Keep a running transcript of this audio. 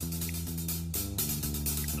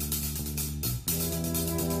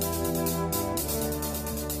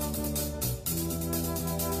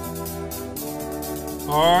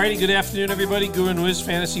All righty, good afternoon, everybody. Guru and Wiz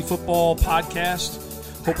Fantasy Football Podcast.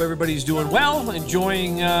 Hope everybody's doing well,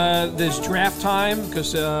 enjoying this draft time,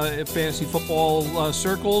 because fantasy football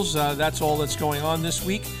circles, that's all that's going on this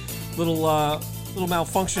week. Little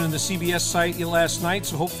malfunction in the CBS site last night,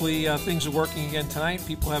 so hopefully things are working again tonight.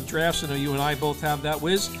 People have drafts. I know you and I both have that,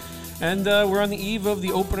 Wiz. And we're on the eve of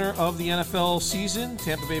the opener of the NFL season,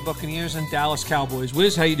 Tampa Bay Buccaneers and Dallas Cowboys.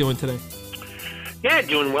 Wiz, how you doing today? Yeah,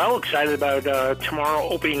 doing well. Excited about tomorrow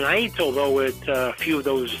opening night, although a few of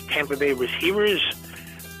those Tampa Bay receivers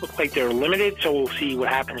look like they're limited, so we'll see what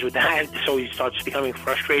happens with that. So he starts becoming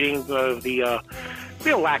frustrating, the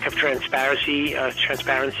real lack of transparency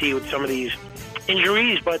with some of these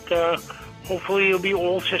injuries, but hopefully it'll be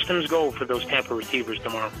all systems go for those Tampa receivers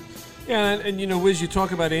tomorrow. Yeah, and you know, Wiz, you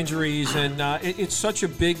talk about injuries, and it's such a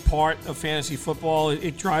big part of fantasy football.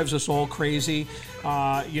 It drives us all crazy.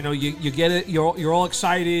 You know, you get it. You're all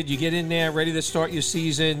excited. You get in there, ready to start your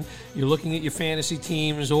season. You're looking at your fantasy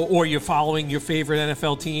teams, or you're following your favorite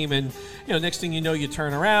NFL team, and you know, next thing you know, you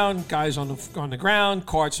turn around, guys on the ground,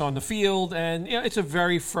 carts on the field, and you know, it's a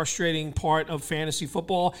very frustrating part of fantasy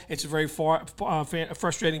football. It's a very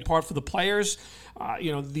frustrating part for the players.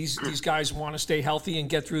 You know, these guys want to stay healthy and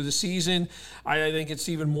get through the season. I think it's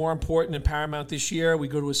even more important and paramount this year. We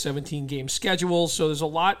go to a 17-game schedule, so there's a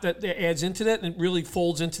lot that adds into that, and it really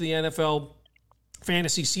folds into the NFL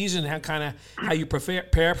fantasy season, how you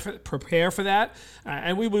prepare for that,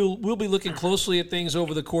 and we'll be looking closely at things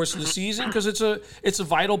over the course of the season, because it's a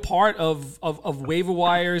vital part of waiver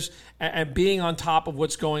wires and being on top of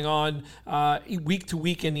what's going on week to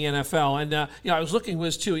week in the NFL. And you know, I was looking,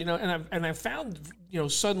 Wiz, too, you know, and I found, you know,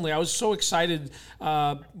 suddenly I was so excited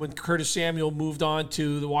when Curtis Samuel moved on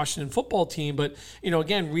to the Washington football team, but you know,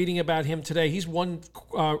 again, reading about him today, he's one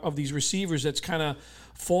of these receivers that's kind of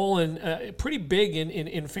fallen pretty big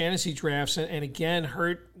in fantasy drafts, and again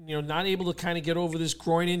hurt, you know, not able to kind of get over this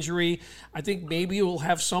groin injury. I think maybe we'll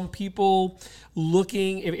have some people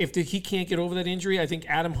looking, if he can't get over that injury, I think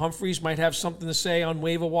Adam Humphries might have something to say on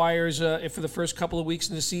waiver wires for the first couple of weeks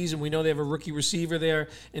in the season. We know they have a rookie receiver there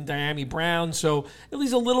in Diami Brown, so at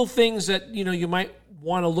least little things that, you know, you might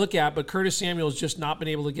want to look at, but Curtis Samuel has just not been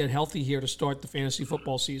able to get healthy here to start the fantasy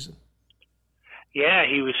football season. Yeah,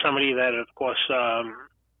 he was somebody that, of course,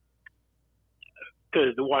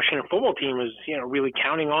 the Washington football team was, you know, really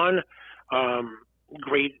counting on.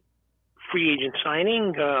 Great free agent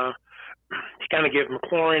signing to kind of give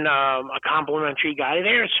McLaurin a complimentary guy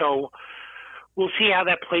there. So we'll see how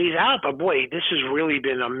that plays out. But boy, this has really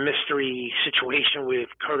been a mystery situation with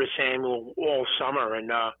Curtis Samuel all summer,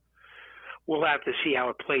 and we'll have to see how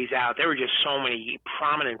it plays out. There were just so many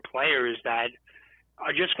prominent players that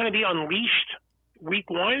are just going to be unleashed week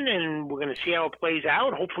one, and we're going to see how it plays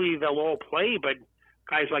out. Hopefully they'll all play, but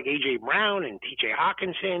guys like A.J. Brown and T.J.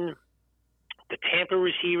 Hawkinson, the Tampa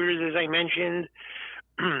receivers, as I mentioned,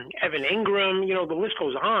 Evan Ingram, you know, the list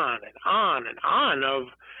goes on and on and on of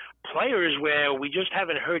players where we just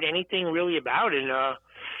haven't heard anything really about. And,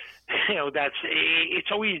 you know,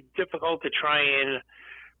 it's always difficult to try and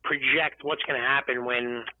project what's going to happen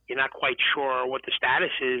when you're not quite sure what the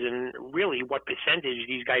status is and really what percentage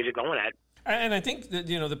these guys are going at. And I think that,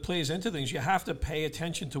 you know, that plays into things. You have to pay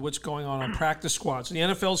attention to what's going on practice squads. The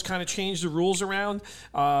NFL's kind of changed the rules around,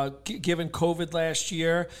 given COVID last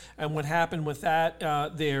year, and what happened with that.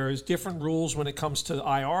 There's different rules when it comes to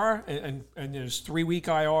IR, and there's 3-week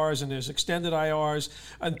IRs and there's extended IRs,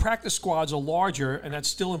 and practice squads are larger, and that's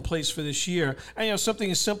still in place for this year. And you know, something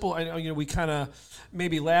as simple. I know, you know, we kind of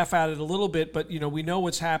maybe laugh at it a little bit, but you know, we know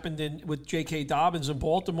what's happened with J.K. Dobbins in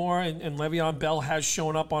Baltimore, and Le'Veon Bell has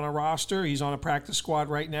shown up on a roster. He's on a practice squad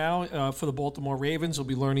right now for the Baltimore Ravens. He'll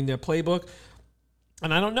be learning their playbook.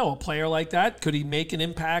 And I don't know, a player like that, could he make an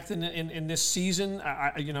impact in this season?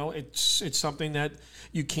 You know, it's something that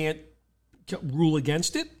you can't rule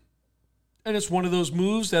against it. And it's one of those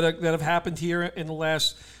moves that have happened here in the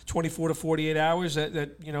last 24 to 48 hours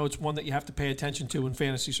that you know, it's one that you have to pay attention to in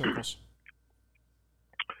fantasy circles.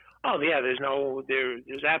 Oh yeah, there's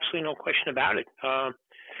absolutely no question about it.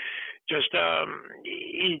 There's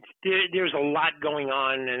a lot going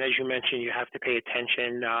on, and as you mentioned, you have to pay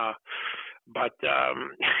attention. But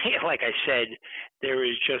like I said, there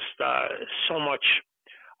is just so much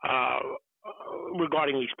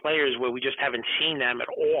regarding these players where we just haven't seen them at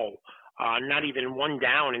all. Not even one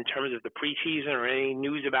down in terms of the preseason or any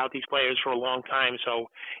news about these players for a long time.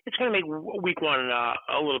 So it's going to make week one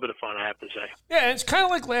a little bit of fun, I have to say. Yeah, it's kind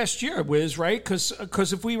of like last year, Wiz, right?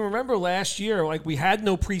 Because if we remember last year, like we had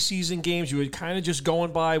no preseason games. You were kind of just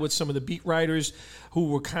going by with some of the beat writers who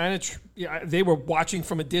were kind of they were watching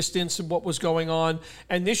from a distance and what was going on.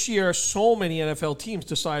 And this year, so many NFL teams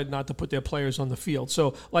decided not to put their players on the field.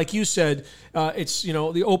 So, like you said, it's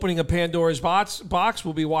the opening of Pandora's box.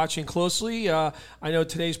 We'll be watching closely. I know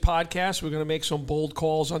today's podcast, we're going to make some bold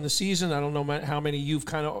calls on the season. I don't know how many you've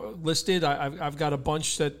kind of listed. I've got a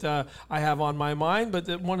bunch that I have on my mind,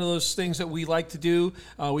 but one of those things that we like to do.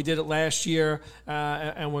 We did it last year,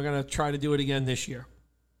 and we're going to try to do it again this year.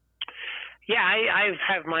 Yeah, I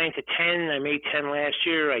have mine to 10. I made 10 last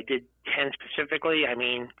year. I did 10 specifically. I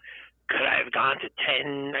mean, could I have gone to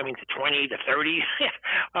 10? I mean, to 20, to 30?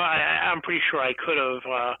 I'm pretty sure I could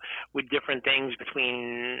have with different things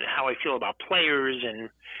between how I feel about players and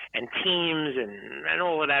teams and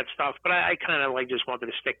all of that stuff. But I kind of just wanted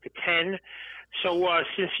to stick to 10. So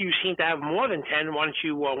since you seem to have more than 10, why don't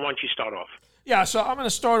you start off? Yeah, so I'm going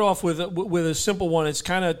to start off with a simple one. It's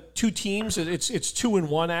kind of two teams. It's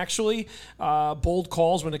 2-1 actually. Bold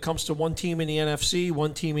calls when it comes to one team in the NFC,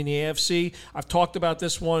 one team in the AFC. I've talked about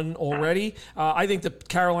this one already. I think the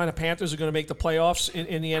Carolina Panthers are going to make the playoffs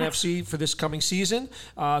in the NFC for this coming season.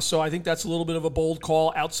 So I think that's a little bit of a bold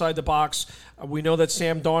call outside the box. We know that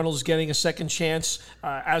Sam Darnold is getting a second chance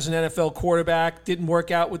as an NFL quarterback. Didn't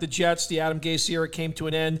work out with the Jets. The Adam Gase era came to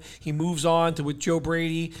an end. He moves on with Joe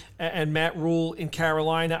Brady and Matt Rule in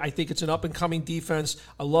Carolina. I think it's an up-and-coming defense.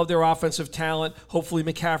 I love their offensive talent. Hopefully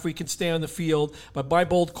McCaffrey can stay on the field. But my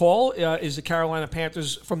bold call is the Carolina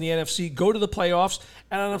Panthers from the NFC go to the playoffs.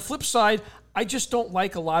 And on the flip side, I just don't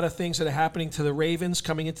like a lot of things that are happening to the Ravens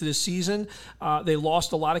coming into this season. They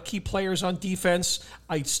lost a lot of key players on defense.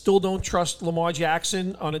 I still don't trust Lamar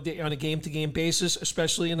Jackson on a game-to-game basis,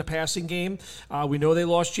 especially in the passing game. We know they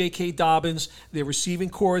lost J.K. Dobbins. Their receiving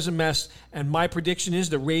core is a mess. And my prediction is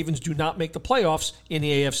the Ravens do not make the playoffs in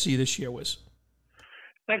the AFC this year, Wiz.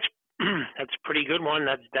 That's a pretty good one.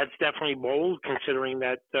 That's definitely bold, considering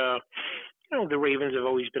that the Ravens have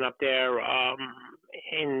always been up there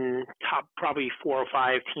in top probably 4 or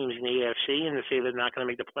 5 teams in the AFC, and to say they're not going to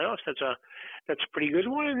make the playoffs, that's a pretty good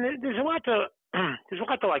one. And there's a lot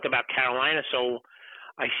to like about Carolina, so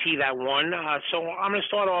I see that one. So I'm going to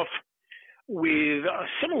start off with a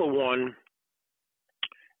similar one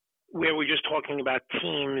where we're just talking about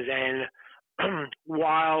teams, and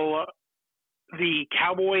while the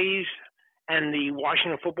Cowboys and the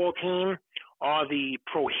Washington football team are the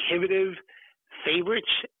prohibitive favorites,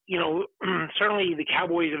 certainly the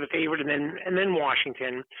Cowboys are the favorite, and then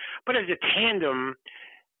Washington. But as a tandem,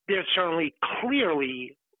 they're certainly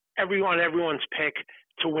clearly everyone's pick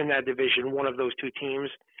to win that division, one of those two teams.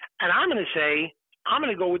 And I'm going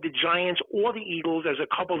to go with the Giants or the Eagles as a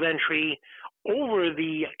couples entry over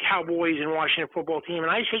the Cowboys and Washington football team.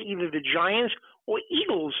 And I say either the Giants or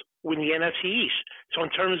Eagles win the NFC East. So in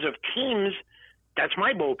terms of teams, that's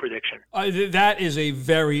my bold prediction. That is a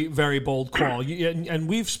very, very bold call. And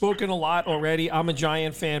we've spoken a lot already. I'm a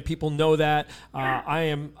Giant fan. People know that. I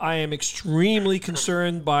am extremely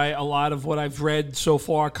concerned by a lot of what I've read so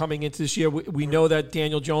far coming into this year. We know that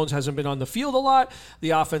Daniel Jones hasn't been on the field a lot. The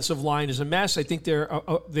offensive line is a mess. I think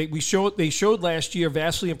they showed last year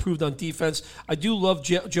vastly improved on defense. I do love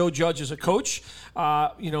Joe Judge as a coach.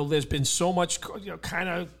 There's been so much kind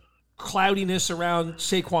of cloudiness around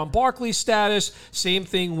Saquon Barkley's status. Same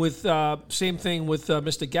thing with Mr.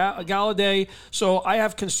 Galladay. So I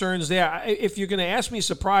have concerns there. If you're going to ask me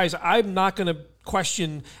surprise, I'm not going to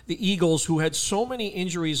question the Eagles, who had so many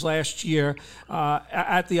injuries last year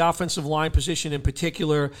at the offensive line position in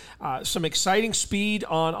particular. Some exciting speed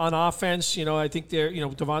on offense. I think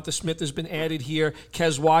Devonta Smith has been added here.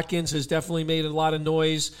 Kez Watkins has definitely made a lot of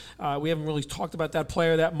noise. We haven't really talked about that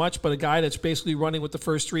player that much, but a guy that's basically running with the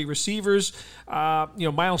first 3 receivers.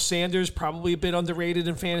 Miles Sanders, probably a bit underrated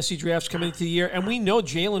in fantasy drafts coming into the year. And we know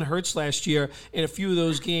Jalen Hurts last year in a few of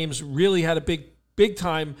those games really had a big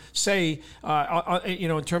time say,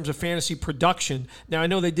 in terms of fantasy production. Now, I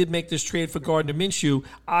know they did make this trade for Gardner Minshew.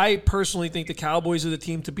 I personally think the Cowboys are the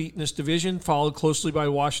team to beat in this division, followed closely by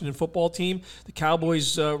the Washington football team. The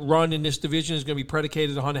Cowboys' run in this division is going to be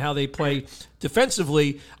predicated on how they play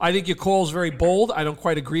defensively. I think your call is very bold. I don't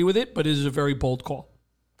quite agree with it, but it is a very bold call.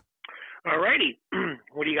 All righty.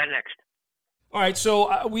 What do you got next? All right,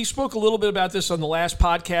 so we spoke a little bit about this on the last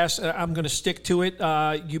podcast. I'm going to stick to it.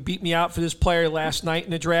 You beat me out for this player last night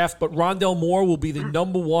in the draft, but Rondale Moore will be the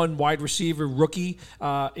number 1 wide receiver rookie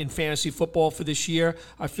in fantasy football for this year.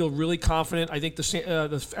 I feel really confident. I think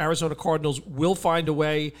the Arizona Cardinals will find a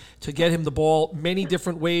way to get him the ball many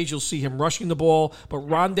different ways. You'll see him rushing the ball, but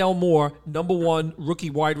Rondale Moore, number 1 rookie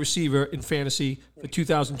wide receiver in fantasy for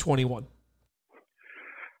 2021.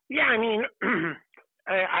 Yeah,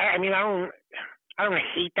 I don't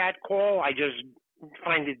hate that call. I just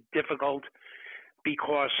find it difficult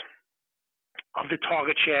because of the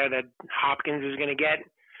target share that Hopkins is going to get.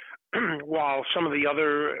 While some of the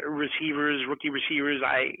other rookie receivers,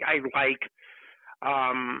 I like.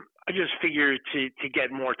 I just figured to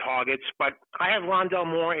get more targets, but I have Rondale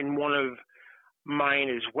Moore in one of mine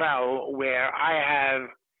as well, where I have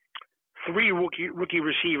 3 rookie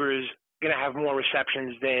receivers going to have more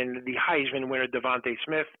receptions than the Heisman winner Devontae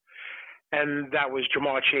Smith, and that was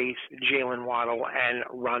Jamar Chase, Jalen Waddle, and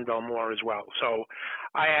Rondale Moore as well. So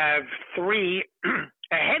I have 3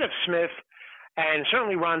 ahead of Smith, and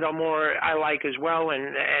certainly Rondale Moore I like as well,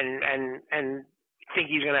 and think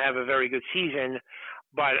he's going to have a very good season.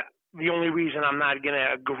 But the only reason I'm not going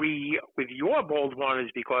to agree with your bold one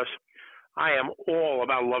is because I am all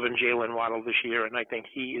about loving Jalen Waddle this year, and I think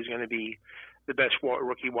he is going to be the best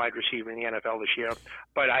rookie wide receiver in the NFL this year.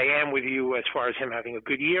 But I am with you as far as him having a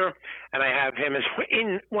good year, and I have him as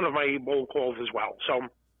in one of my bold calls as well. So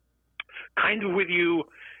kind of with you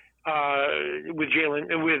with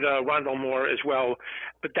Rondale Moore as well,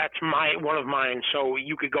 but that's one of mine. So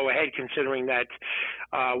you could go ahead, considering that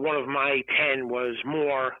one of my 10 was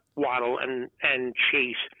Moore, Waddle, and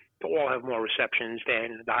Chase to all have more receptions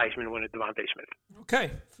than the Heisman winner Devontae Smith.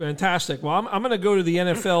 Okay, fantastic. Well, I'm going to go to the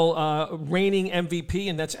NFL reigning MVP,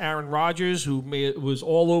 and that's Aaron Rodgers, who was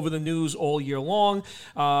all over the news all year long.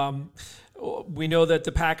 We know that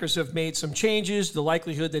the Packers have made some changes. The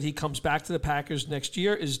likelihood that he comes back to the Packers next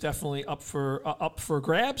year is definitely up for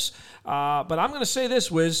grabs. But I'm going to say this,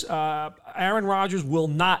 Wiz. Aaron Rodgers will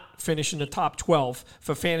not finish in the top 12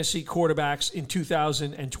 for fantasy quarterbacks in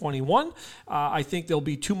 2021. I think there'll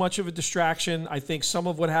be too much of a distraction. I think some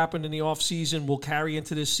of what happened in the offseason will carry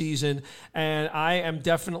into this season, and I am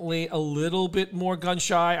definitely a little bit more gun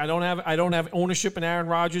shy. I don't have ownership in Aaron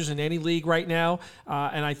Rodgers in any league right now,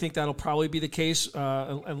 and I think that'll probably be the case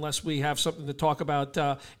unless we have something to talk about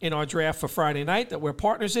in our draft for Friday night that we're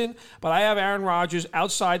partners in. But I have Aaron Rodgers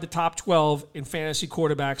outside the top 12 in fantasy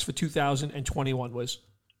quarterbacks for 2021, Wiz.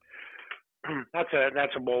 That's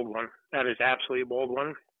a bold one. That is absolutely a bold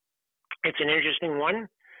one. It's an interesting one.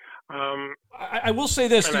 I will say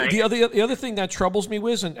this: the other thing that troubles me,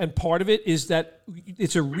 Wiz, and part of it is that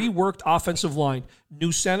it's a reworked offensive line.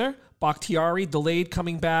 New center, Bakhtiari delayed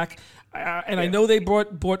coming back. I know they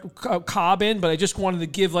brought Cobb in, but I just wanted to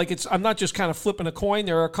give I'm not just kind of flipping a coin.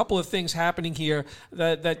 There are a couple of things happening here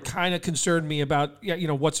that kind of concern me about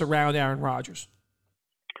what's around Aaron Rodgers.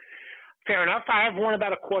 Fair enough. I have one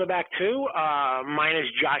about a quarterback too. Mine is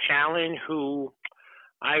Josh Allen, who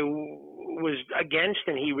I was against,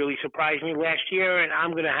 and he really surprised me last year. And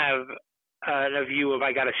I'm going to have a view of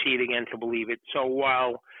I got to see it again to believe it. So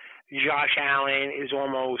while Josh Allen is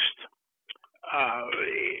almost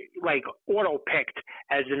auto-picked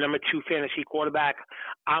as the number 2 fantasy quarterback,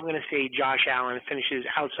 I'm going to say Josh Allen finishes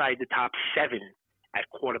outside the top 7 at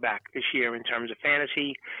quarterback this year in terms of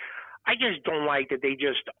fantasy. I just don't like that they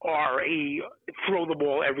just are a throw the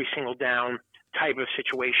ball every single down type of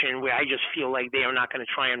situation where I just feel like they are not going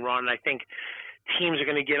to try and run. I think teams are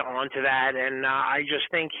going to get onto that, and I just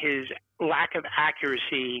think his lack of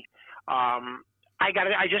accuracy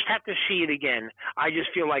I just have to see it again. I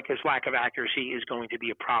just feel like his lack of accuracy is going to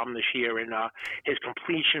be a problem this year, and his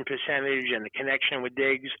completion percentage and the connection with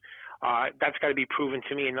Diggs, that's got to be proven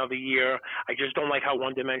to me another year. I just don't like how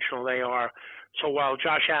one-dimensional they are. So while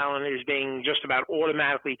Josh Allen is being just about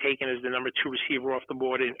automatically taken as the number 2 receiver off the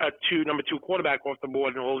board, and number 2 quarterback off the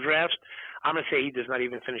board in all drafts, I'm going to say he does not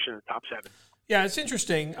even finish in the top 7. Yeah, it's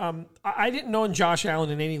interesting. I didn't own Josh Allen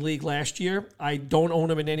in any league last year. I don't own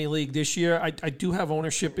him in any league this year. I do have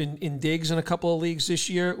ownership in Diggs in a couple of leagues this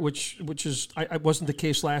year, which is I wasn't the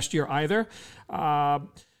case last year either.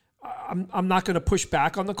 I'm not going to push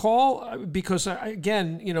back on the call because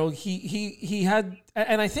again, he had,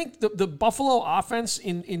 and I think the Buffalo offense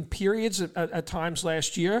in periods at times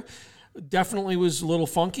last year definitely was a little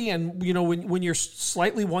funky. And, when you're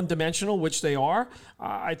slightly one-dimensional, which they are,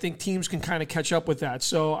 I think teams can kind of catch up with that.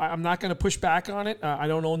 So I'm not going to push back on it. I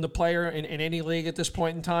don't own the player in any league at this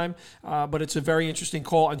point in time, but it's a very interesting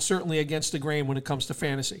call and certainly against the grain when it comes to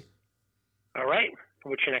fantasy. All right.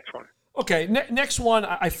 What's your next one? Okay, next one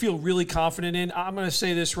I feel really confident in. I'm going to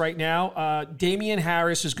say this right now. Damian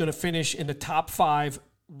Harris is going to finish in the top 5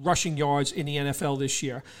 rushing yards in the NFL this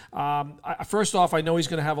year. First off, I know he's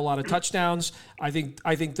going to have a lot of touchdowns. I think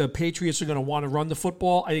the Patriots are going to want to run the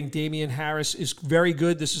football. I think Damian Harris is very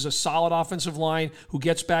good. This is a solid offensive line who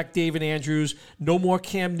gets back David Andrews. No more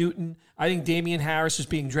Cam Newton. I think Damian Harris is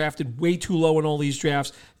being drafted way too low in all these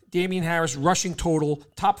drafts. Damian Harris rushing total,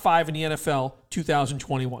 top 5 in the NFL,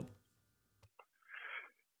 2021.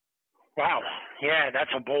 Wow. Yeah,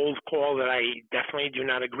 that's a bold call that I definitely do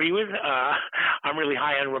not agree with. I'm really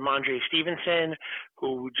high on Ramondre Stevenson,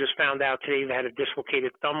 who just found out today they had a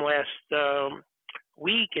dislocated thumb last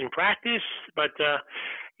week in practice. But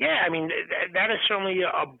yeah, I mean, that is certainly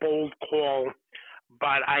a bold call.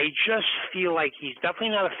 But I just feel like he's definitely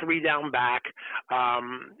not a three-down back,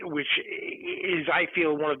 which is, I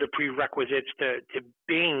feel, one of the prerequisites to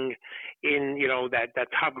being in, that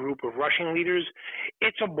top group of rushing leaders.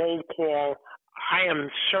 It's a bold call. I am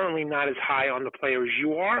certainly not as high on the player as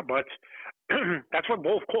you are, but that's what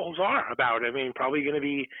both calls are about. I mean, probably going to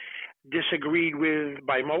be disagreed with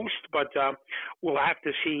by most, but we'll have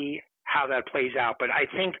to see how that plays out. But I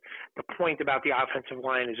think the point about the offensive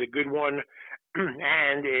line is a good one,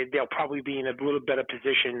 and they'll probably be in a little better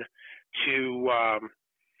position to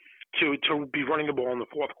be running the ball in the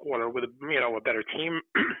fourth quarter with a better team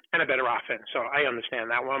and a better offense. So I understand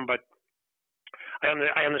that one, but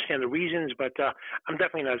I understand the reasons, but I'm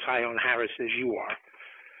definitely not as high on Harris as you are.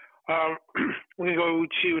 We're going to go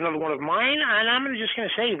to another one of mine, and I'm just going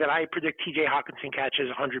to say that I predict T.J. Hockenson catches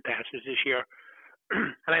 100 passes this year.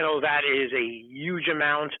 And I know that is a huge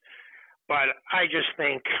amount, but I just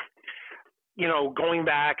think, going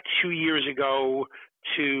back 2 years ago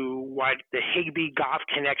to what the Higbee-Goff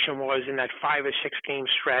connection was in that 5 or 6 game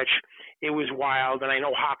stretch, it was wild. And I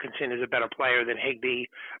know Hockenson is a better player than Higbee.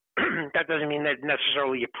 That doesn't mean that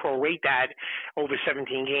necessarily you prorate that over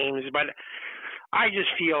 17 games, but I just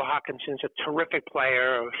feel Hawkinson's a terrific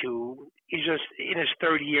player who is just in his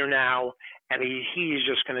third year now, and he is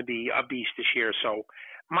just going to be a beast this year. So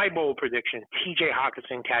my bold prediction, T.J.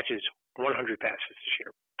 Hockenson catches 100 passes this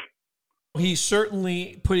year. He's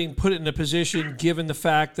certainly put it in a position, given the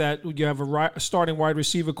fact that you have a starting wide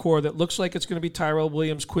receiver core that looks like it's going to be Tyrell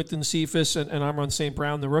Williams, Quinton Cephas, and Amon St.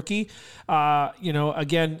 Brown, the rookie.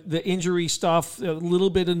 Again, the injury stuff, a little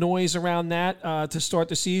bit of noise around that to start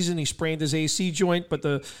the season. He sprained his AC joint, but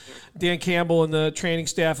Dan Campbell and the training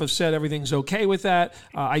staff have said everything's okay with that.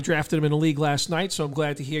 I drafted him in a league last night, so I'm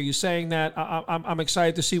glad to hear you saying that. I'm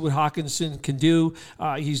excited to see what Hockenson can do.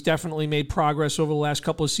 He's definitely made progress over the last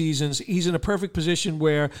couple of seasons. He's in a perfect position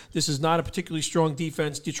where this is not a particularly strong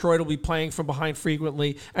defense. Detroit will be playing from behind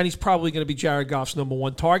frequently, and he's probably going to be Jared Goff's number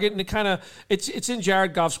one target. And it's in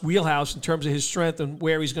Jared Goff's wheelhouse in terms of his strength and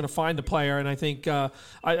where he's going to find the player. And I think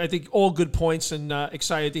I think all good points, and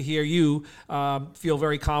excited to hear you feel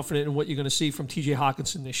very confident in what you're going to see from T.J.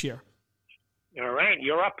 Hockenson this year. All right,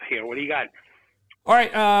 you're up here. What do you got? All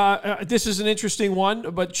right, this is an interesting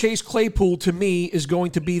one, but Chase Claypool, to me, is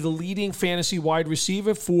going to be the leading fantasy wide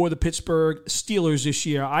receiver for the Pittsburgh Steelers this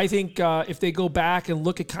year. I think if they go back and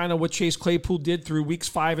look at kind of what Chase Claypool did through weeks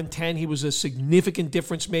 5 and 10, he was a significant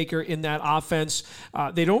difference maker in that offense.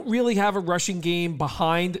 They don't really have a rushing game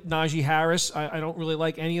behind Najee Harris. I don't really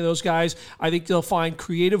like any of those guys. I think they'll find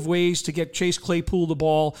creative ways to get Chase Claypool the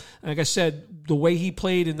ball. Like I said, the way he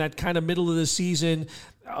played in that kind of middle of the season,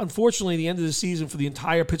 unfortunately, the end of the season for the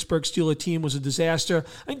entire Pittsburgh Steelers team was a disaster.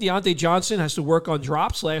 I think Deontay Johnson has to work on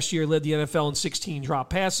drops. Last year, led the NFL in 16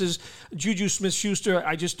 drop passes. Juju Smith-Schuster,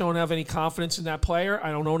 I just don't have any confidence in that player.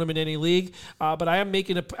 I don't own him in any league. But I am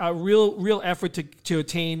making a real effort to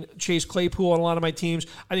attain Chase Claypool on a lot of my teams.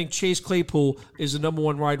 I think Chase Claypool is the number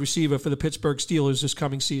one wide receiver for the Pittsburgh Steelers this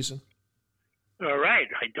coming season. All right.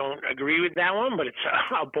 I don't agree with that one, but it's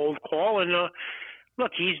a bold call. And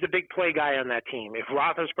look, he's the big play guy on that team. If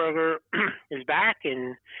Roethlisberger is back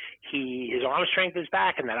and his arm strength is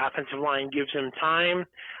back and that offensive line gives him time,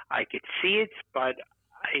 I could see it, but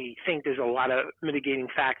I think there's a lot of mitigating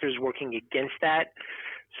factors working against that.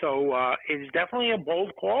 So it's definitely a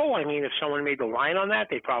bold call. I mean, if someone made the line on that,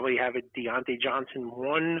 they'd probably have it Deontay Johnson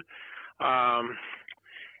 1,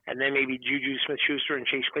 and then maybe Juju Smith-Schuster and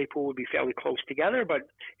Chase Claypool would be fairly close together, but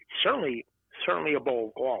it's certainly a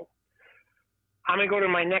bold call. I'm going to go to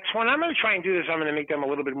my next one. I'm going to try and do this. I'm going to make them a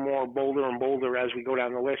little bit more bolder and bolder as we go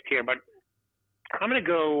down the list here. But I'm going to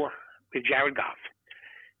go with Jared Goff,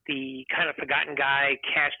 the kind of forgotten guy,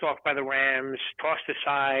 cast off by the Rams, tossed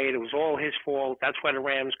aside. It was all his fault. That's why the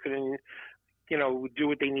Rams couldn't, do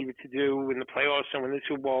what they needed to do in the playoffs and win the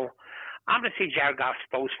Super Bowl. I'm going to say Jared Goff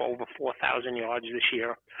throws for over 4,000 yards this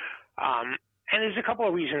year. And there's a couple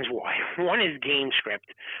of reasons why. One is game script,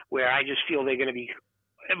 where I just feel they're going to be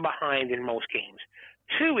behind in most games.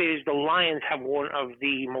 2 is the Lions have one of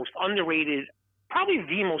the most underrated, probably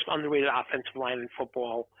the most underrated offensive line in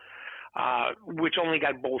football, which only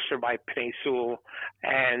got bolstered by Penei Sewell.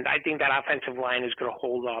 And I think that offensive line is going to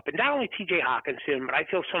hold up. And not only T.J. Hockenson, but I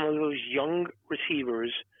feel some of those young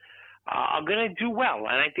receivers are going to do well,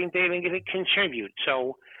 and I think they're going to contribute.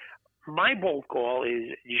 So my bold call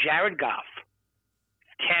is Jared Goff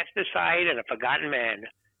cast aside and a forgotten man,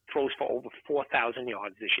 throws for over 4,000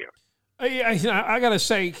 yards this year. I got to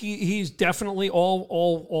say, he's definitely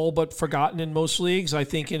all but forgotten in most leagues. I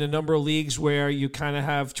think in a number of leagues where you kind of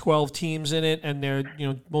have 12 teams in it and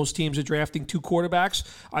most teams are drafting 2 quarterbacks.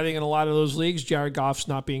 I think in a lot of those leagues, Jared Goff's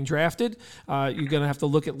not being drafted. You're going to have to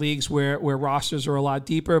look at leagues where rosters are a lot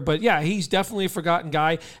deeper. But yeah, he's definitely a forgotten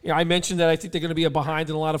guy. I mentioned that I think they're going to be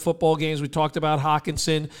behind in a lot of football games. We talked about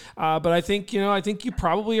Hawkinson. But I think you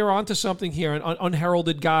probably are onto something here. An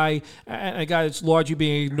unheralded guy, a guy that's largely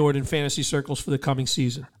being ignored in fantasy circles for the coming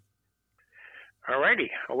season. All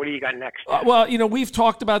righty. What do you got next? Well, we've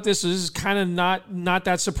talked about this. This is kind of not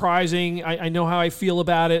that surprising. I know how I feel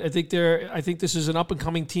about it. I think this is an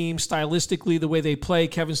up-and-coming team stylistically, the way they play.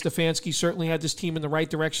 Kevin Stefanski certainly had this team in the right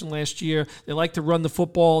direction last year. They like to run the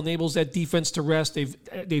football, enables that defense to rest. They've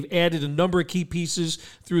added a number of key pieces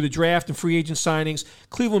through the draft and free agent signings.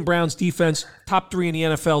 Cleveland Browns defense, top 3 in the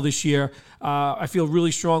NFL this year. I feel really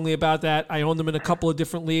strongly about that. I own them in a couple of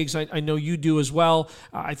different leagues. I know you do as well.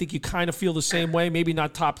 I think you kind of feel the same way. Maybe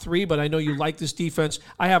not top 3, but I know you like this defense.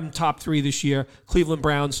 I have them top 3 this year. Cleveland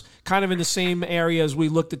Browns, kind of in the same area as we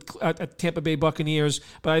looked at Tampa Bay Buccaneers.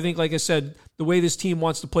 But I think, like I said, the way this team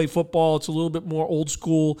wants to play football, it's a little bit more old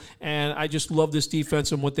school, and I just love this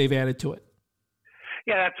defense and what they've added to it.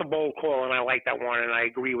 Yeah, that's a bold call, and I like that one, and I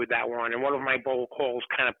agree with that one. And one of my bold calls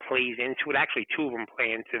kind of plays into it. Actually, 2 of them play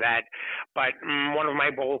into that. But one of my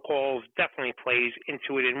bold calls definitely plays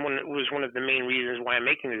into it, and it was one of the main reasons why I'm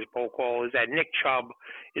making this bold call is that Nick Chubb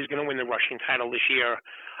is going to win the rushing title this year.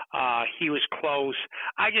 He was close.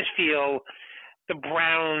 I just feel the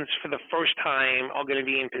Browns, for the first time, are going to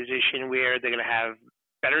be in position where they're going to have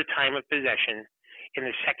better time of possession. In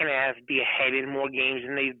the second half, be ahead in more games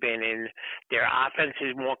than they've been in. Their offense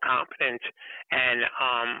is more competent, and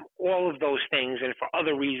all of those things, and for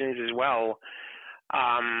other reasons as well.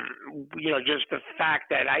 Just the fact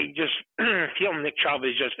that I just feel Nick Chubb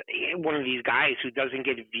is just one of these guys who doesn't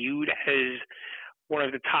get viewed as one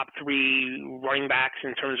of the top 3 running backs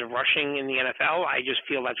in terms of rushing in the NFL. I just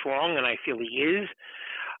feel that's wrong, and I feel he is.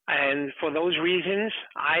 And for those reasons,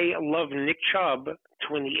 I love Nick Chubb to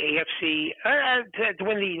win the AFC, to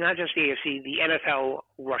win not just the AFC, the NFL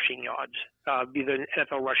rushing yards, be the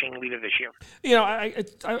NFL rushing leader this year.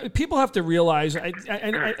 People have to realize,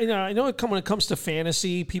 I know when it comes to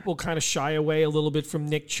fantasy, people kind of shy away a little bit from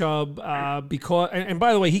Nick Chubb because, and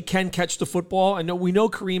by the way, he can catch the football. We know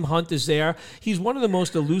Kareem Hunt is there. He's one of the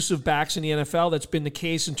most elusive backs in the NFL. That's been the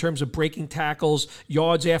case in terms of breaking tackles,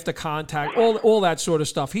 yards after contact, all that sort of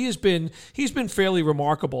stuff. He's been fairly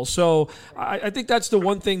remarkable. So I think that's the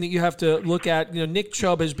one thing that you have to look at. Nick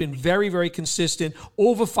Chubb has been very, very consistent,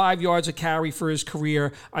 over 5 yards a carry for his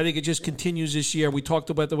career. I think it just continues this year. We talked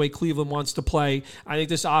about the way Cleveland wants to play. I think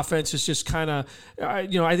this offense is just kind of,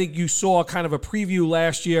 I think you saw kind of a preview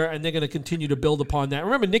last year, and they're going to continue to build upon that.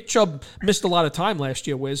 Remember, Nick Chubb missed a lot of time last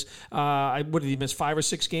year, Wiz. What did he miss, 5 or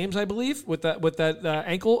 6 games, I believe, with that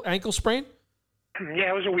ankle sprain?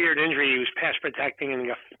 Yeah, it was a weird injury. He was pass protecting,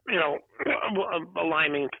 and a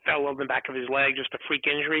lineman fell over the back of his leg, just a freak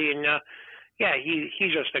injury. And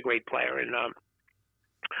he's just a great player, and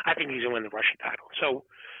I think he's going to win the rushing title. So,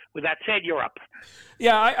 with that said, you're up.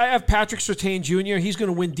 Yeah, I have Patrick Surtain Jr. He's going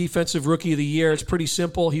to win Defensive Rookie of the Year. It's pretty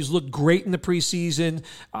simple. He's looked great in the preseason.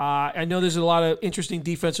 I know there's a lot of interesting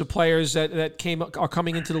defensive players that are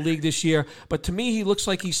coming into the league this year, but to me, he looks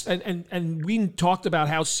like he's and we talked about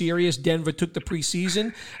how serious Denver took the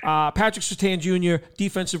preseason. Patrick Surtain Jr.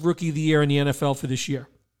 Defensive Rookie of the Year in the NFL for this year.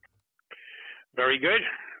 Very good,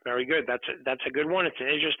 very good. That's a good one. It's an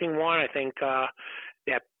interesting one. I think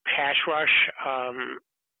that pass rush.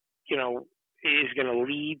 Is going to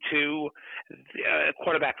lead to a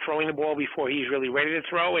quarterback throwing the ball before he's really ready to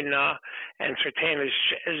throw. And Surtain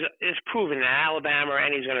is proven in Alabama,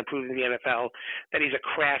 and he's going to prove in the NFL that he's a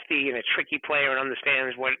crafty and a tricky player and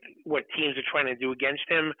understands what teams are trying to do against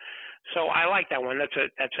him. So I like that one.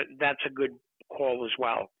 That's a good call as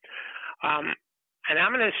well. And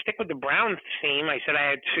I'm going to stick with the Browns theme. I said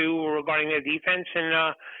I had 2 regarding their defense,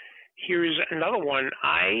 and here's another one.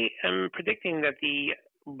 I am predicting that the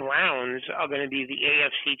Browns are going to be the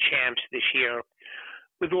AFC champs this year,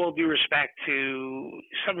 with all due respect to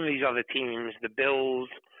some of these other teams, the Bills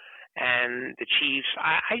and the Chiefs.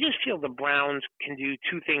 I just feel the Browns can do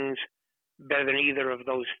 2 things better than either of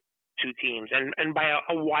those 2 teams, and by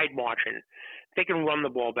a wide margin. They can run the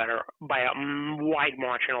ball better by a wide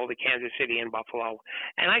margin over Kansas City and Buffalo.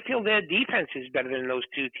 And I feel their defense is better than those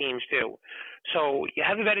 2 teams too. So you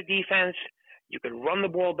have a better defense, you can run the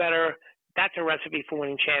ball better. That's a recipe for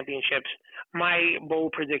winning championships. My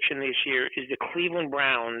bold prediction this year is the Cleveland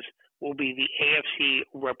Browns will be the AFC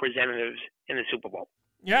representatives in the Super Bowl.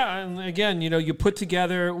 Yeah, and again, you put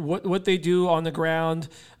together what they do on the ground.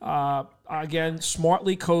 Again,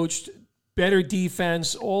 smartly coached, better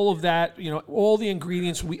defense, all of that. All the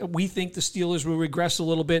ingredients. We think the Steelers will regress a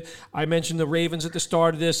little bit. I mentioned the Ravens at the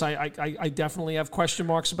start of this. I definitely have question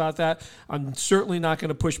marks about that. I'm certainly not going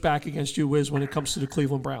to push back against you, Wiz, when it comes to the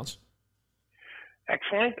Cleveland Browns.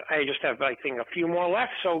 Excellent. I just have, I think, a few more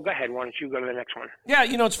left, so go ahead. Why don't you go to the next one? Yeah,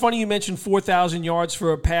 it's funny you mentioned 4,000 yards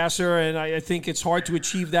for a passer, and I think it's hard to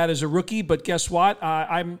achieve that as a rookie, but guess what?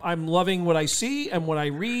 I'm loving what I see and what I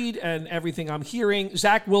read and everything I'm hearing.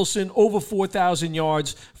 Zach Wilson, over 4,000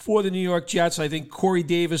 yards for the New York Jets. I think Corey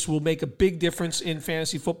Davis will make a big difference in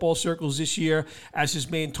fantasy football circles this year as his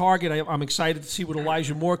main target. I'm excited to see what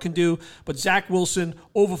Elijah Moore can do, but Zach Wilson,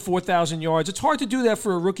 over 4,000 yards. It's hard to do that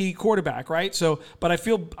for a rookie quarterback, right? But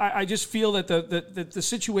I just feel that the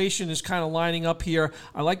situation is kind of lining up here.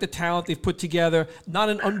 I like the talent they've put together. Not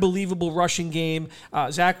an unbelievable rushing game.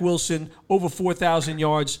 Zach Wilson, over 4,000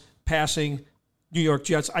 yards passing. New York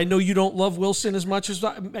Jets. I know you don't love Wilson as much as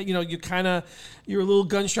you're a little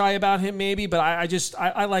gun shy about him maybe, but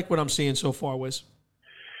I like what I'm seeing so far, Wiz.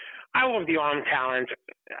 I love the arm talent.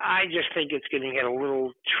 I just think it's going to get a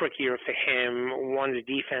little trickier for him once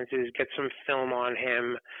defenses get some film on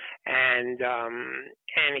him, and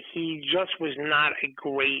he just was not a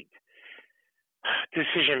great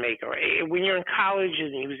decision maker. When you're in college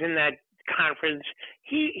and he was in that conference,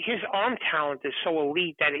 his arm talent is so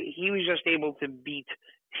elite that he was just able to beat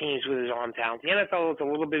teams with his arm talent. The NFL is a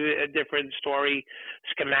little bit a different story.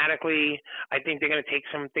 Schematically, I think they're going to take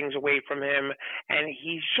some things away from him, and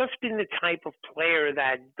he's just been the type of player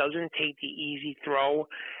that doesn't take the easy throw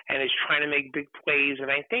and is trying to make big plays, and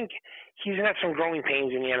I think he's going to have some growing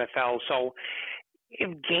pains in the NFL. So if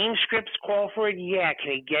game scripts call for it, yeah,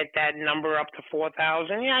 can he get that number up to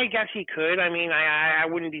 4,000? Yeah, I guess he could. I mean, I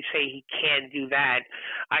wouldn't say he can't do that.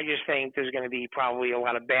 I just think there's going to be probably a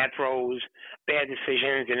lot of bad throws, bad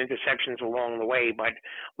decisions, and interceptions along the way. But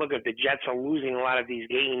look, if the Jets are losing a lot of these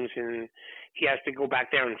games and he has to go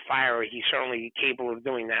back there and fire, he's certainly capable of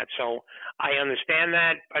doing that. So I understand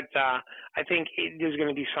that, but I think there's going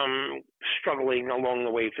to be some struggling along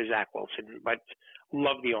the way for Zach Wilson. But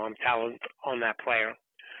love the arm talent on that player.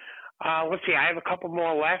 Let's see, I have a couple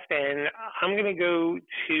more left, and I'm going to go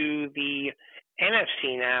to the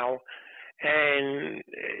NFC now. And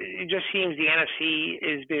it just seems the NFC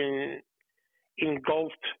has been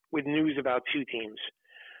engulfed with news about two teams.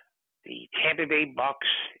 The Tampa Bay Bucks,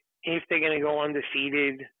 if they're going to go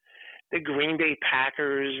undefeated, the Green Bay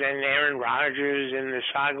Packers and Aaron Rodgers and the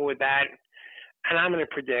saga with that. And I'm going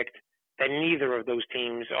to predict that neither of those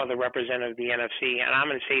teams are the representative of the NFC, and I'm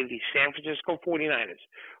going to say the San Francisco 49ers,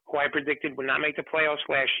 who I predicted would not make the playoffs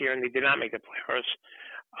last year, and they did not make the playoffs,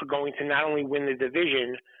 are going to not only win the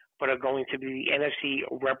division, but are going to be the NFC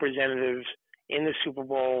representatives in the Super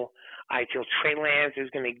Bowl. I feel Trey Lance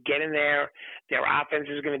is going to get in there. Their offense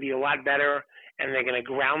is going to be a lot better, and they're going to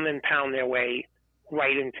ground and pound their way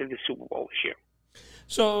right into the Super Bowl this year.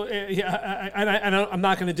 So, I'm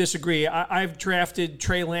not going to disagree. I've drafted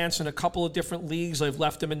Trey Lance in a couple of different leagues. I've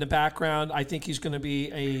left him in the background. I think he's going to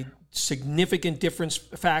be a significant difference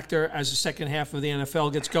factor as the second half of the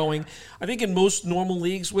NFL gets going. I think in most normal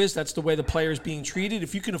leagues, Wiz, that's the way the player is being treated.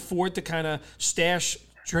 If you can afford to kind of stash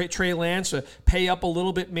Trey Lance, pay up a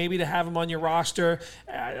little bit maybe to have him on your roster.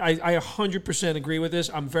 I 100% agree with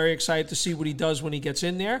this. I'm very excited to see what he does when he gets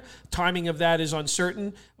in there. Timing of that is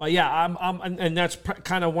uncertain. And that's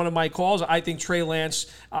kind of one of my calls. I think Trey Lance.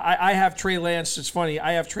 I have Trey Lance. It's funny.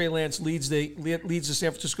 I have Trey Lance leads the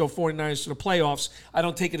San Francisco 49ers to the playoffs. I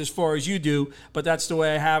don't take it as far as you do, but that's the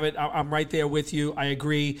way I have it. I'm right there with you. I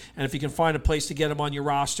agree. And if you can find a place to get him on your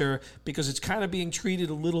roster, because it's kind of being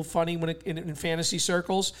treated a little funny when in fantasy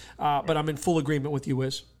circles. But I'm in full agreement with you,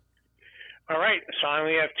 Wiz. All right, so I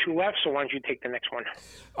only have two left, so why don't you take the next one?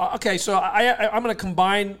 Okay, so I'm going to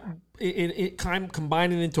combine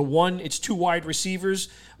it into one. It's two wide receivers.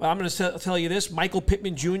 I'm going to tell you this. Michael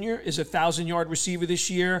Pittman Jr. is a 1,000-yard receiver this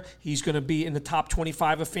year. He's going to be in the top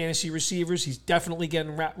 25 of fantasy receivers. He's definitely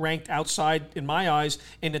getting ranked outside, in my eyes,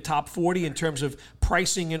 in the top 40 in terms of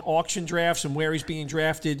pricing in auction drafts and where he's being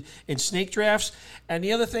drafted in snake drafts. And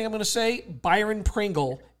the other thing I'm going to say, Byron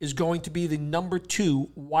Pringle is going to be the number 2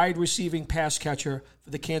 wide receiving pass catcher for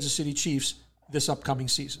the Kansas City Chiefs this upcoming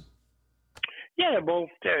season. Yeah,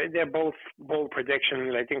 they're both bold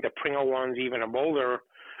predictions. I think the Pringle one's even a bolder,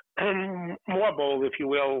 more bold, if you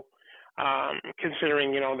will,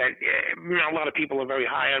 considering that a lot of people are very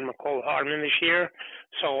high on McCall Hardman this year.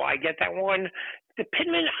 So I get that one. The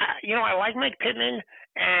Pittman, I like Mike Pittman,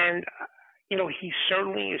 and he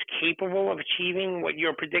certainly is capable of achieving what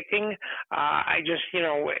you're predicting. I just,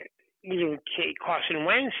 Carson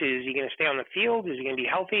Wentz, is he going to stay on the field? Is he going to be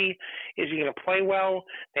healthy? Is he going to play well?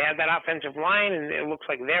 They have that offensive line, and it looks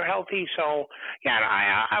like they're healthy. So, yeah,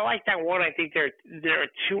 I like that one. I think there are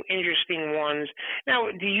two interesting ones. Now,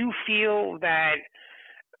 do you feel that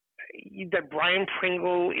Brian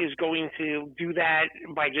Pringle is going to do that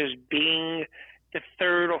by just being the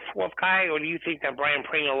third or fourth guy, or do you think that Brian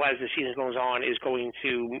Pringle, as the season goes on, is going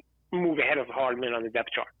to move ahead of Hardman on the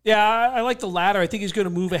depth chart? Yeah, I like the latter. I think he's going to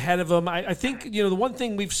move ahead of him. I think, the one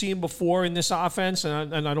thing we've seen before in this offense,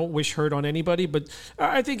 and I don't wish hurt on anybody, but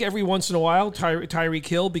I think every once in a while, Tyreek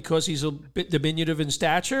Hill, because he's a bit diminutive in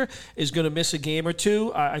stature, is going to miss a game or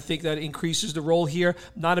two. I think that increases the role here.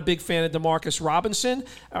 Not a big fan of Demarcus Robinson.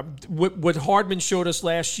 What Hardman showed us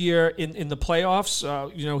last year in the playoffs,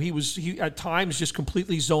 he at times just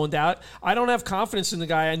completely zoned out. I don't have confidence in the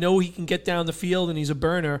guy. I know he can get down the field and he's a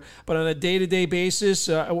burner, but on a day-to-day basis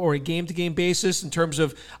or a game-to-game basis, in terms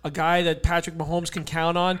of a guy that Patrick Mahomes can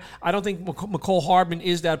count on, I don't think Mecole Hardman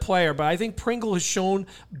is that player. But I think Pringle has shown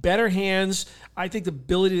better hands. I think the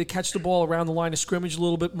ability to catch the ball around the line of scrimmage a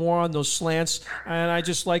little bit more on those slants, and I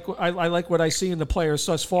just like what I see in the players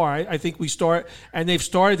thus far. I think they've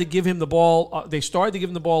started to give him the ball. They started to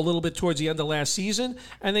give him the ball a little bit towards the end of last season,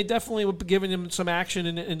 and they definitely were giving him some action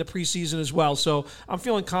in the preseason as well. So I'm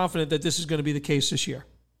feeling confident that this is going to be the case this year.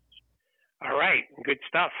 All right, good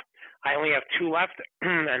stuff. I only have two left,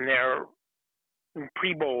 and they're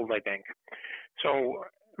pre-bold, I think. So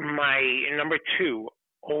my number two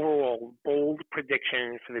overall bold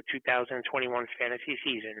prediction for the 2021 fantasy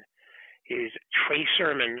season is Trey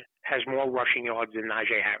Sermon has more rushing yards than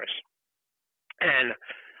Najee Harris. And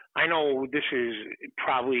I know this is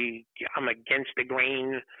probably, I'm against the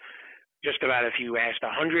grain just about if you asked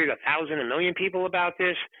 100, 1,000, a million people about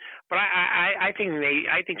this. But I think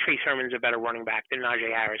Trey Sermon's a better running back than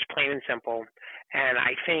Najee Harris, plain and simple. And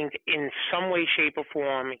I think in some way, shape, or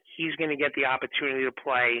form, he's going to get the opportunity to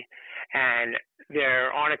play. And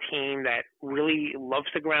they're on a team that really loves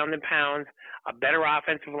to ground and pound, a better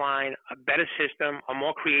offensive line, a better system, a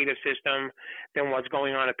more creative system than what's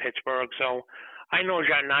going on at Pittsburgh. So I know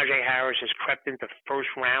Najee Harris has crept into first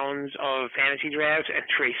rounds of fantasy drafts, and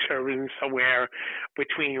Trey Sermon somewhere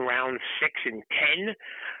between round 6 and 10.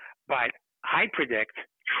 But I predict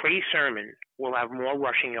Trey Sermon will have more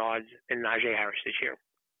rushing yards than Najee Harris this year.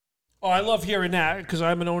 Oh, I love hearing that because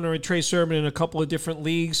I'm an owner of Trey Sermon in a couple of different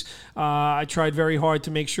leagues. I tried very hard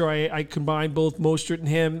to make sure I combine both Mostert and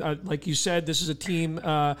him. Like you said, this is a team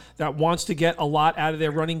that wants to get a lot out of their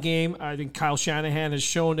running game. I think Kyle Shanahan has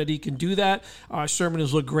shown that he can do that. Sermon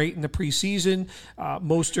has looked great in the preseason.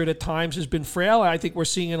 Mostert at times has been frail. I think we're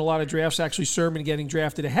seeing in a lot of drafts actually Sermon getting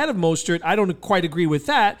drafted ahead of Mostert. I don't quite agree with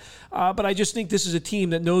that, but I just think this is a team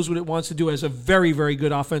that knows what it wants to do, has a very, very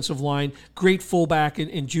good offensive line, great fullback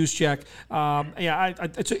in Juszczyk.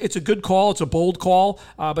 It's a good call. It's a bold call,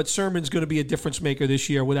 but Sermon's going to be a difference maker this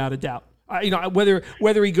year without a doubt.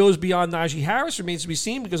 Whether he goes beyond Najee Harris remains to be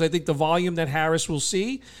seen because I think the volume that Harris will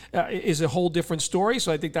see is a whole different story.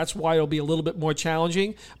 So I think that's why it'll be a little bit more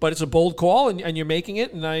challenging. But it's a bold call, and you're making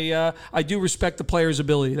it, and I do respect the player's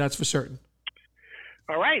ability. That's for certain.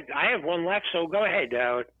 All right, I have one left, so go ahead.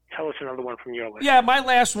 Tell us another one from your list. Yeah, my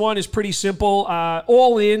last one is pretty simple.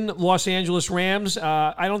 All in Los Angeles Rams.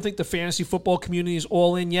 I don't think the fantasy football community is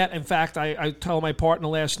all in yet. In fact, I told my partner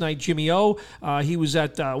last night, Jimmy O, he was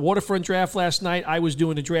at Waterfront Draft last night. I was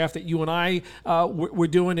doing a draft that you and I were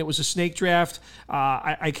doing. It was a snake draft.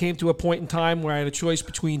 I came to a point in time where I had a choice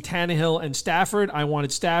between Tannehill and Stafford. I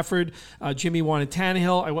wanted Stafford. Jimmy wanted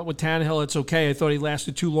Tannehill. I went with Tannehill. It's okay. I thought he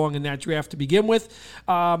lasted too long in that draft to begin with.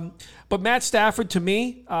 But Matt Stafford, to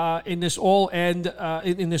me, in this all-in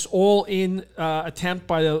attempt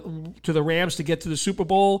to the Rams to get to the Super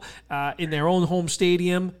Bowl in their own home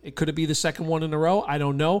stadium, could it be the second one in a row? I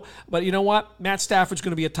don't know. But you know what? Matt Stafford's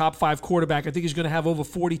going to be a top 5 quarterback. I think he's going to have over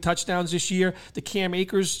 40 touchdowns this year. The Cam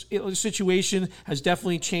Akers situation has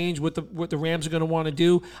definitely changed what the Rams are going to want to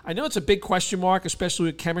do. I know it's a big question mark, especially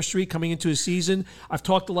with chemistry coming into a season. I've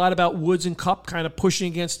talked a lot about Woods and Kupp kind of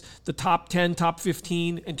pushing against the top 10, top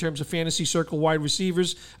 15 in terms of fantasy circle wide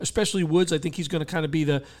receivers, especially Woods. I think he's going to kind of be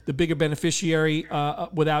the bigger beneficiary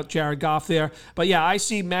without Jared Goff there. But yeah, I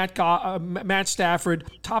see Matt Stafford,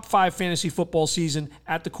 top 5 fantasy football season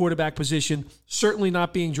at the quarterback position, certainly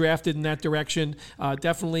not being drafted in that direction.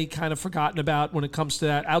 Definitely kind of forgotten about when it comes to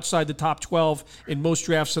that, outside the top 12 in most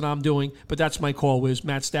drafts that I'm doing. But that's my call, Wiz.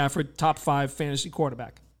 Matt Stafford, top 5 fantasy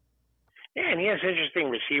quarterback. Yeah, and he has interesting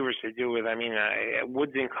receivers to do with. I mean,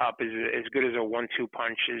 Woods and Cup is as good as a 1-2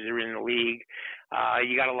 punch as are in the league.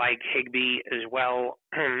 You got to like Higbee as well,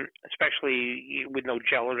 especially with no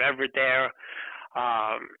Gerald Everett there.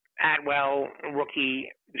 Atwell,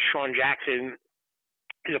 rookie, Deshaun Jackson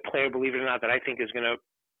is a player, believe it or not, that I think is going to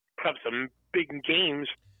put up some big games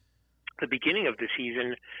at the beginning of the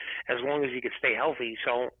season as long as he could stay healthy.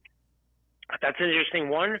 So that's an interesting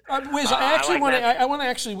one. Wiz, I want to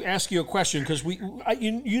actually ask you a question because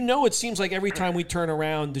it seems like every time we turn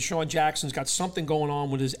around, Deshaun Jackson's got something going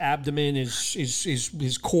on with his abdomen,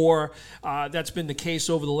 his core. That's been the case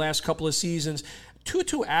over the last couple of seasons.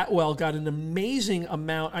 Tutu Atwell got an amazing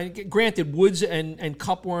amount. Granted, Woods and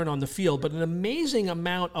Cup weren't on the field, but an amazing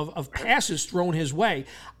amount of passes thrown his way.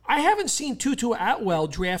 I haven't seen Tutu Atwell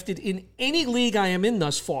drafted in any league I am in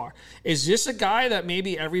thus far. Is this a guy that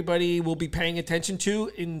maybe everybody will be paying attention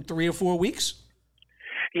to in 3 or 4 weeks?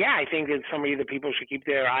 Yeah, I think it's somebody that people should keep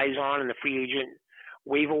their eyes on in the free agent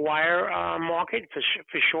waiver wire market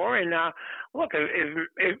for sure. And look,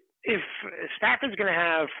 if Stafford's going to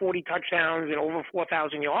have 40 touchdowns and over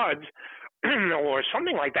 4,000 yards or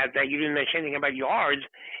something like that you didn't mention anything about yards,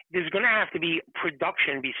 there's going to have to be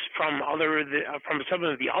production from some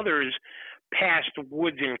of the others past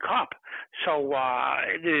Woods and Cup. So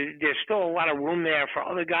there's still a lot of room there for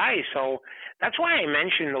other guys. So that's why I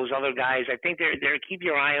mentioned those other guys. I think they're keep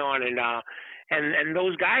your eye on, and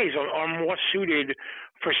those guys are more suited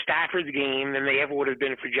for Stafford's game than they ever would have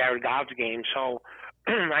been for Jared Goff's game. So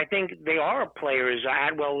I think they are players.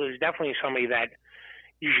 Atwell is definitely somebody that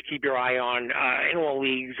you should keep your eye on in all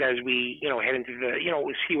leagues as we, head into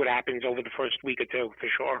we'll see what happens over the first week or two for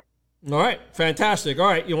sure. All right, fantastic. All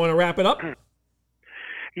right, you want to wrap it up?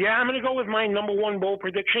 Yeah, I'm going to go with my number one bowl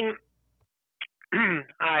prediction.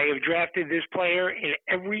 I have drafted this player in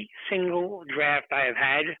every single draft I have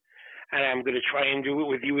had, and I'm going to try and do it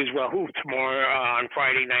with you as well tomorrow on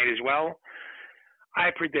Friday night as well.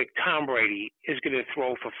 I predict Tom Brady is going to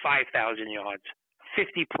throw for 5,000 yards,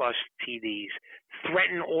 50-plus TDs,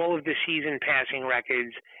 threaten all of the season passing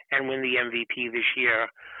records, and win the MVP this year.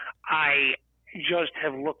 I just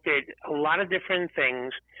have looked at a lot of different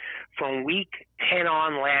things. From week 10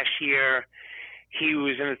 on last year, he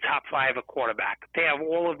was in the top 5 at quarterback. They have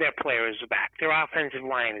all of their players back. Their offensive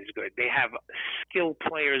line is good. They have skilled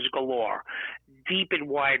players galore, deep at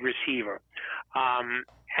wide receiver.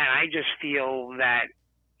 And I just feel that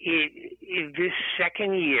this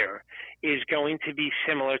second year is going to be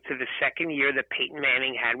similar to the second year that Peyton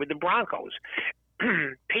Manning had with the Broncos.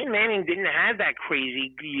 Peyton Manning didn't have that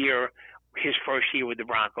crazy year his first year with the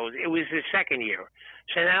Broncos. It was his second year.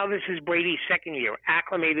 So now this is Brady's second year,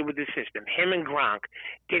 acclimated with the system. Him and Gronk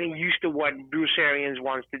getting used to what Bruce Arians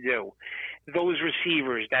wants to do. Those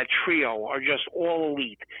receivers, that trio, are just all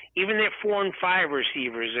elite. Even their 4 and 5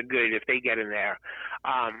 receivers are good if they get in there.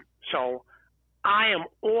 So I am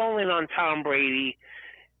all in on Tom Brady.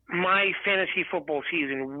 My fantasy football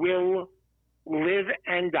season will live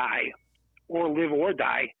and die, or live or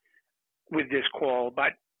die, with this call.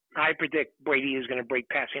 But I predict Brady is going to break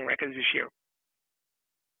passing records this year.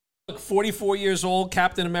 44 years old,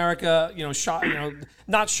 Captain America,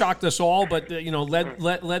 not shocked us all, but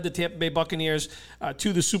led the Tampa Bay Buccaneers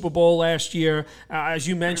to the Super Bowl last year. As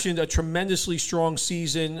you mentioned, a tremendously strong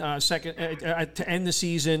season, to end the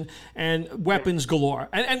season, and weapons galore.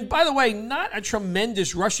 And by the way, not a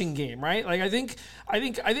tremendous rushing game, right? Like I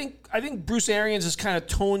think Bruce Arians has kind of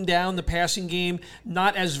toned down the passing game,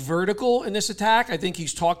 not as vertical in this attack. I think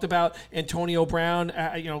he's talked about Antonio Brown,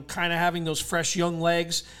 kind of having those fresh young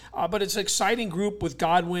legs. But it's an exciting group with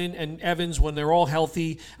Godwin and Evans when they're all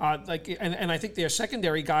healthy. And I think their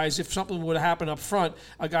secondary guys, if something would happen up front,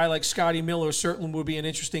 a guy like Scotty Miller certainly would be an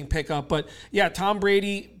interesting pickup. But yeah, Tom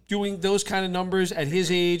Brady doing those kind of numbers at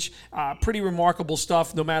his age, pretty remarkable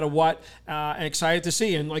stuff no matter what. And excited to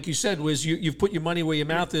see. And like you said, Wiz, you've put your money where your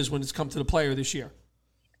mouth is when it's come to the player this year.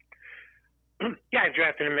 Yeah, I've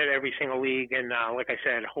drafted him in every single league. And like I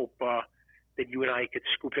said, hope that you and I could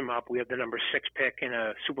scoop him up. We have the number 6 pick in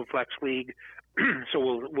a Superflex league,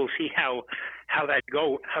 so we'll see how that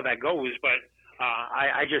goes. But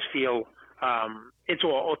I just feel it's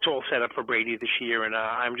all set up for Brady this year, and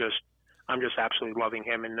I'm just absolutely loving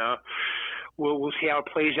him. And we'll see how it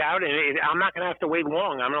plays out. And I'm not going to have to wait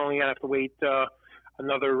long. I'm only going to have to wait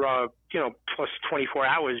another plus 24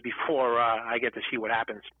 hours before I get to see what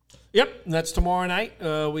happens. Yep, and that's tomorrow night.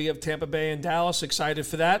 We have Tampa Bay and Dallas. Excited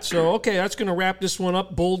for that. So, okay, that's going to wrap this one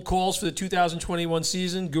up. Bold calls for the 2021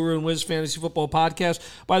 season. Guru and Wiz Fantasy Football Podcast.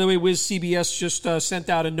 By the way, Wiz, CBS just sent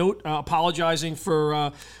out a note apologizing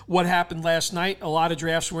for what happened last night. A lot of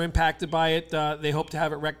drafts were impacted by it. They hope to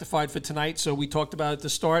have it rectified for tonight. So we talked about it at the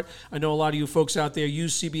start. I know a lot of you folks out there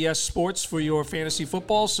use CBS Sports for your fantasy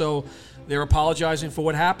football, so they're apologizing for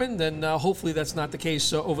what happened, and hopefully that's not the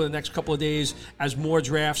case over the next couple of days as more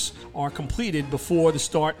drafts are completed before the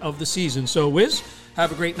start of the season. So, Wiz,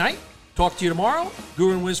 have a great night. Talk to you tomorrow.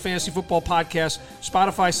 Guru and Wiz Fantasy Football Podcast,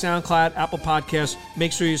 Spotify, SoundCloud, Apple Podcasts.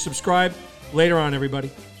 Make sure you subscribe. Later on,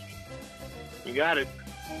 everybody. You got it.